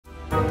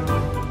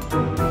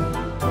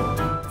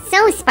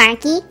So,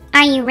 Sparky,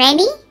 are you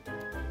ready?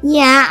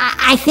 Yeah,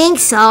 I think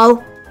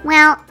so.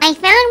 Well, I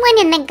found one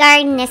in the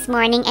garden this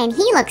morning and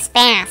he looks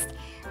fast.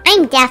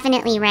 I'm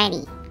definitely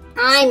ready.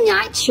 I'm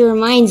not sure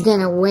mine's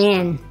gonna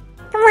win.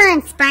 Come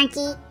on, Sparky.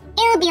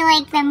 It'll be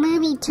like the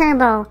movie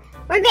Turbo.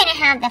 We're gonna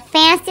have the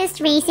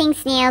fastest racing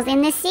snails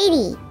in the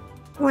city.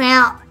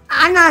 Well,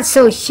 I'm not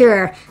so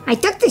sure. I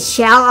took the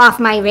shell off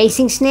my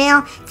racing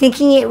snail,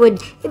 thinking it would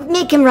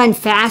make him run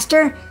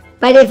faster,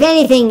 but if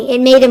anything, it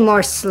made him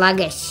more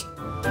sluggish.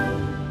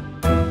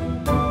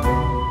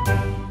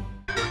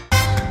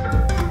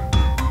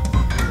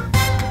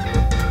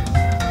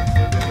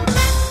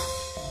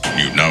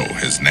 You know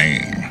his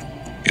name.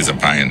 He's a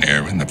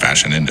pioneer in the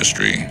fashion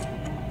industry,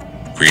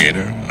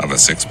 creator of a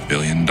 $6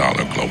 billion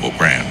global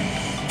brand,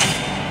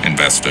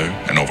 investor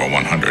in over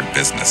 100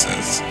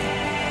 businesses,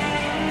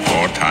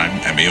 4-time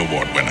Emmy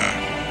Award winner,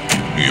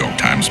 New York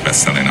Times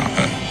bestselling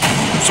author,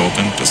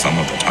 consultant to some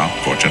of the top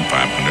Fortune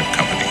 500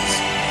 companies.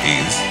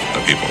 He's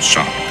the people's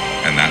shark,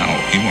 and now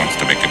he wants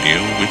to make a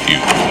deal with you.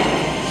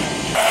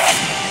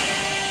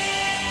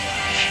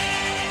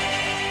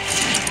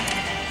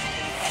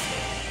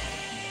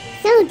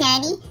 So,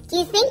 Daddy, do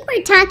you think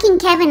we're talking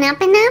Kevin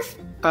up enough?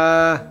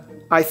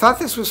 I thought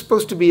this was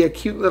supposed to be a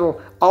cute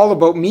little all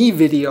about me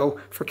video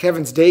for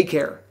Kevin's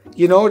daycare.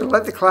 You know, to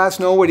let the class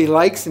know what he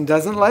likes and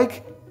doesn't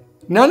like.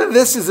 None of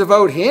this is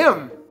about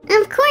him.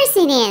 Of course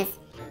it is.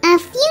 A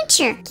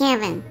future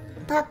Kevin.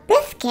 But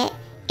Biscuit,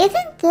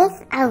 isn't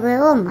this a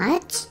little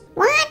much?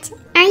 What?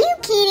 Are you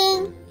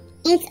kidding?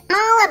 It's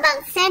all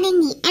about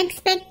setting the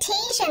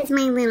expectations,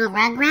 my little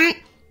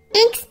rugrat.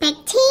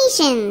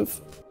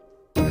 Expectations.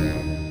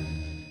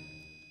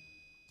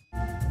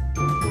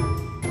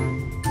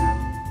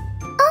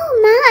 Oh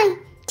my!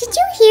 Did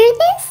you hear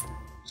this?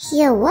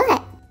 Hear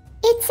what?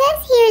 It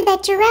says here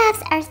that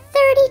giraffes are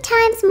 30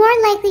 times more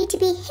likely to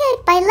be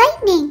hit by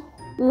lightning.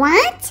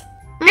 What?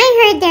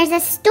 I heard there's a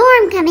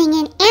storm coming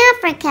in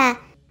Africa.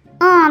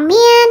 Aw,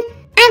 man,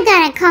 I've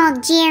gotta call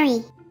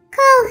Jerry.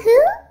 Call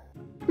who?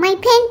 My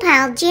pen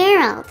pal,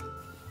 Gerald.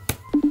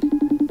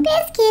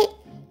 Biscuit,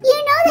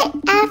 you know that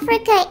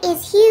Africa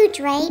is huge,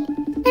 right?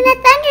 And a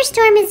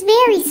thunderstorm is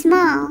very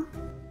small.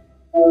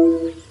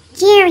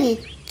 Jerry,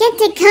 get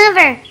to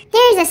cover.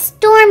 There's a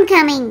storm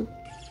coming.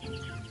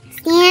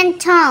 Stand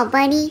tall,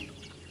 buddy.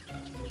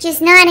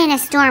 Just not in a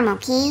storm,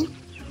 okay?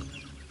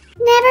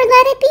 Never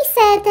let it be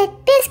said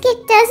that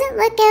Biscuit doesn't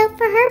look out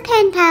for her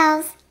pen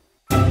pals.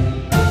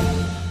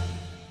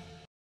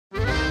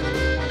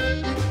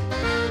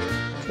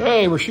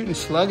 Okay, we're shooting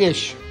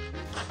sluggish.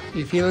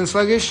 You feeling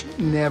sluggish?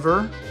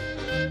 Never.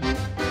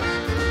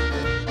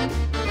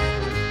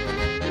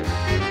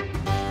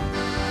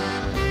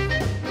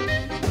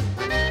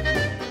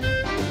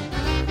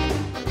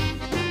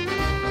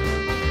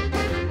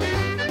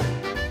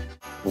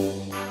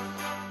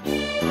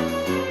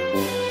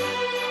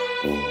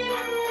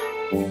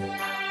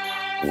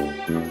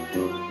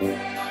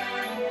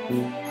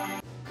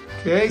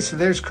 Okay, so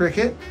there's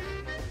Krikut.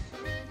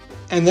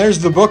 And there's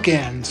the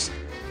bookends.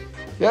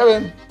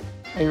 Kevin,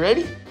 are you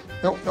ready?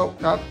 No,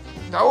 not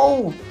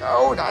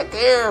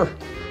there.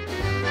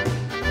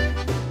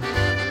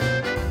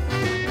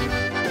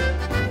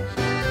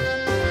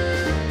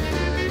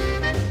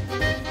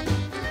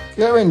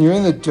 Kevin, you're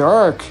in the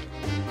dark.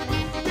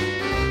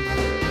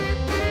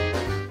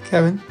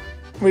 Kevin,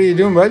 what are you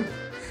doing, bud?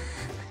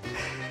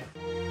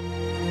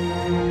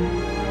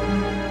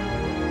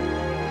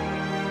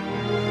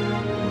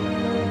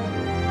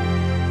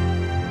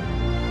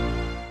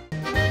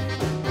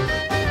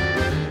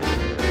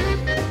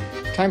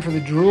 Time for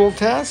the drool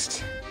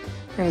test.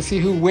 We're gonna see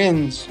who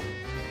wins.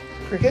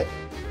 Krikut,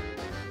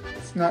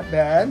 it's not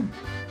bad.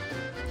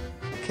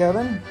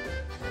 Kevin,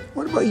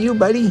 what about you,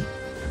 buddy?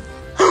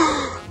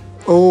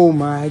 Oh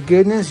my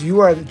goodness, you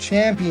are the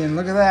champion.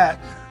 Look at that.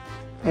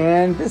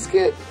 And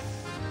Biscuit.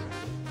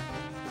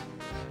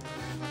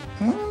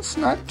 Well, it's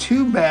not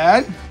too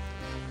bad.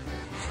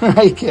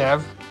 Hi,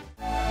 Kev.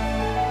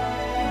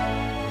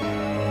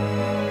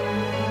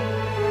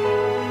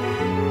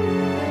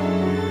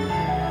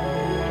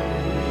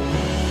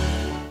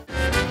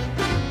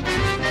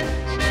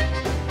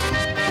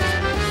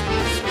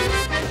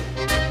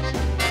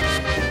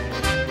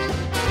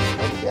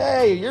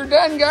 Okay, you're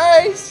done,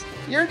 guys.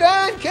 You're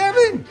done,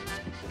 Kevin.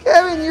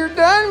 Kevin, you're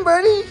done,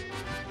 buddy.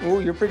 Oh,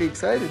 you're pretty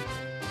excited.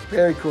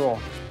 Very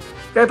cool.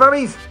 Okay,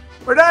 puppies,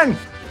 we're done.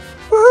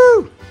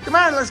 Woohoo! Come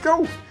on, let's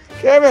go.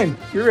 Kevin,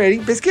 you ready?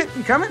 Biscuit,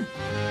 you coming?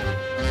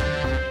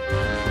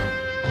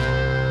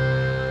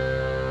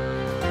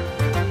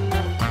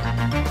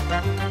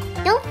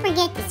 Don't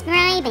forget to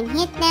subscribe and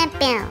hit that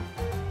bell.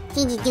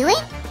 Did you do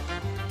it?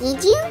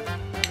 Did you?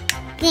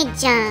 Good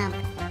job.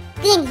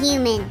 Good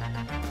human.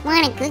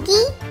 Want a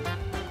cookie?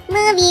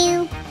 Love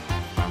you.